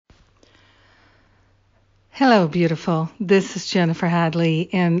Hello, beautiful. This is Jennifer Hadley,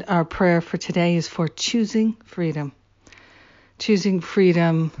 and our prayer for today is for choosing freedom. Choosing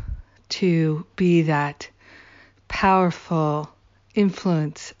freedom to be that powerful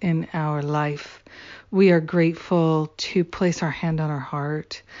influence in our life. We are grateful to place our hand on our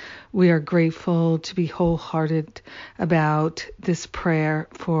heart. We are grateful to be wholehearted about this prayer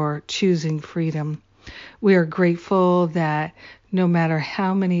for choosing freedom. We are grateful that no matter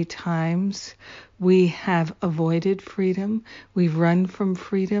how many times we have avoided freedom, we've run from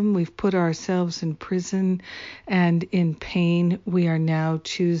freedom, we've put ourselves in prison and in pain, we are now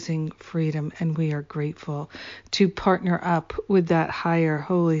choosing freedom, and we are grateful to partner up with that higher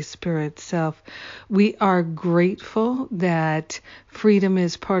Holy Spirit self. We are grateful that freedom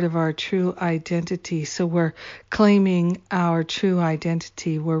is part of our true identity, so we're claiming our true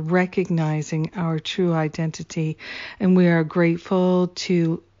identity, we're recognizing our true identity, and we are grateful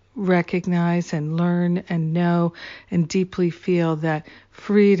to recognize and learn and know and deeply feel that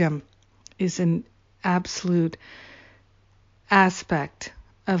freedom is an absolute aspect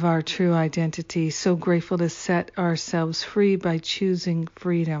of our true identity. So grateful to set ourselves free by choosing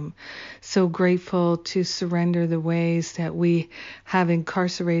freedom. So grateful to surrender the ways that we have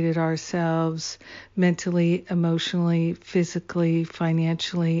incarcerated ourselves mentally, emotionally, physically,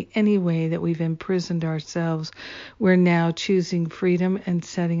 financially, any way that we've imprisoned ourselves. We're now choosing freedom and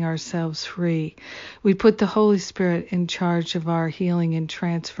setting ourselves free. We put the Holy Spirit in charge of our healing and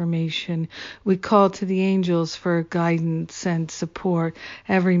transformation. We call to the angels for guidance and support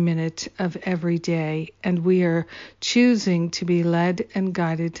every minute of every day, and we are choosing to be led and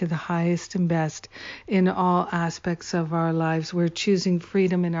guided to the highest and best in all aspects of our lives. We're choosing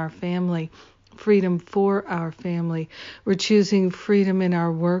freedom in our family, freedom for our family. We're choosing freedom in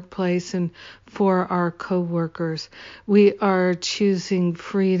our workplace and for our co-workers. We are choosing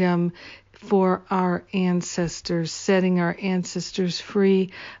freedom for our ancestors, setting our ancestors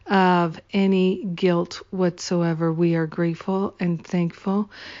free of any guilt whatsoever. We are grateful and thankful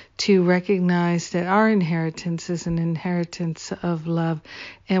to recognize that our inheritance is an inheritance of love,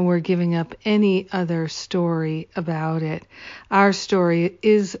 and we're giving up any other story about it. Our story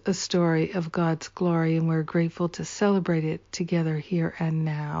is a story of God's glory, and we're grateful to celebrate it together here and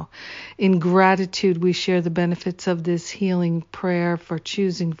now. In gratitude, we share the benefits of this healing prayer for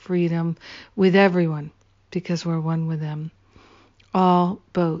choosing freedom with everyone, because we're one with them. All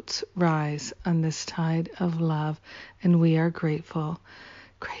boats rise on this tide of love, and we are grateful.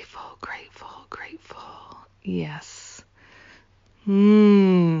 Grateful, grateful, grateful. Yes.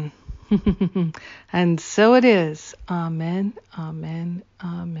 And so it is. Amen, amen,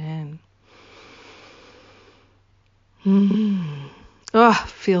 amen. Oh,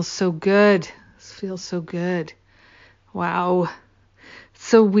 feels so good. Feels so good. Wow.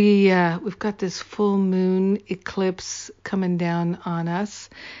 So we've got this full moon eclipse coming down on us,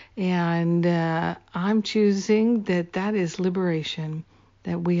 and I'm choosing that is liberation,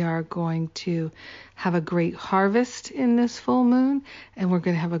 that we are going to have a great harvest in this full moon, and we're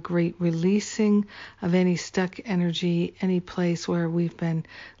going to have a great releasing of any stuck energy, any place where we've been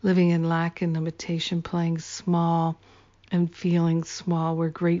living in lack and limitation, playing small and feeling small. We're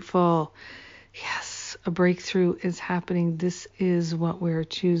grateful. Yes, a breakthrough is happening. This is what we're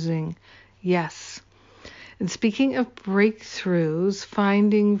choosing. Yes. And speaking of breakthroughs,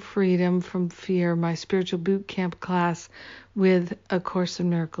 Finding Freedom from Fear, my spiritual boot camp class with A Course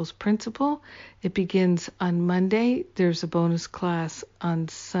in Miracles principle. It begins on Monday. There's a bonus class on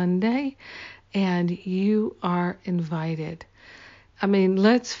Sunday, and you are invited. I mean,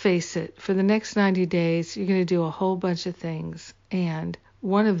 let's face it, for the next 90 days, you're going to do a whole bunch of things, and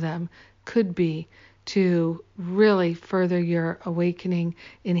one of them could be to really further your awakening,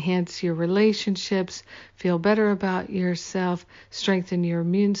 enhance your relationships, feel better about yourself, strengthen your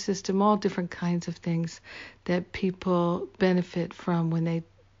immune system, all different kinds of things that people benefit from when they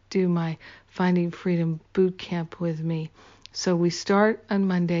do my Finding Freedom boot camp with me. So we start on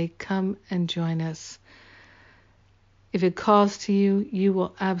Monday. Come and join us. If it calls to you, you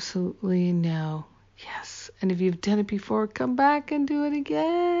will absolutely know. Yes. And if you've done it before, come back and do it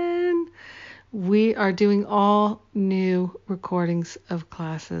again. We are doing all new recordings of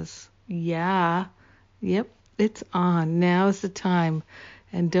classes. Yeah. Yep. It's on. Now is the time.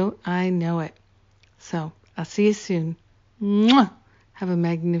 And don't I know it. So I'll see you soon. Mwah! Have a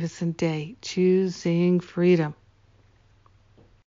magnificent day. Choosing freedom.